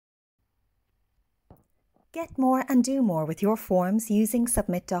Get more and do more with your forms using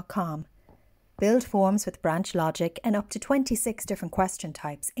submit.com. Build forms with branch logic and up to 26 different question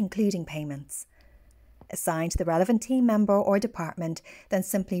types, including payments. Assign to the relevant team member or department, then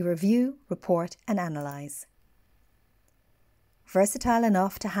simply review, report and analyse. Versatile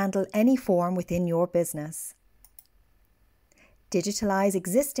enough to handle any form within your business. Digitalise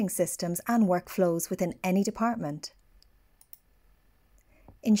existing systems and workflows within any department.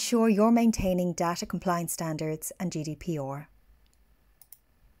 Ensure you're maintaining data compliance standards and GDPR.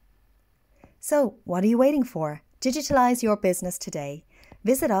 So, what are you waiting for? Digitalise your business today.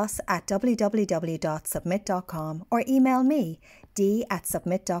 Visit us at www.submit.com or email me,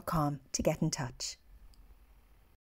 d@submit.com, to get in touch.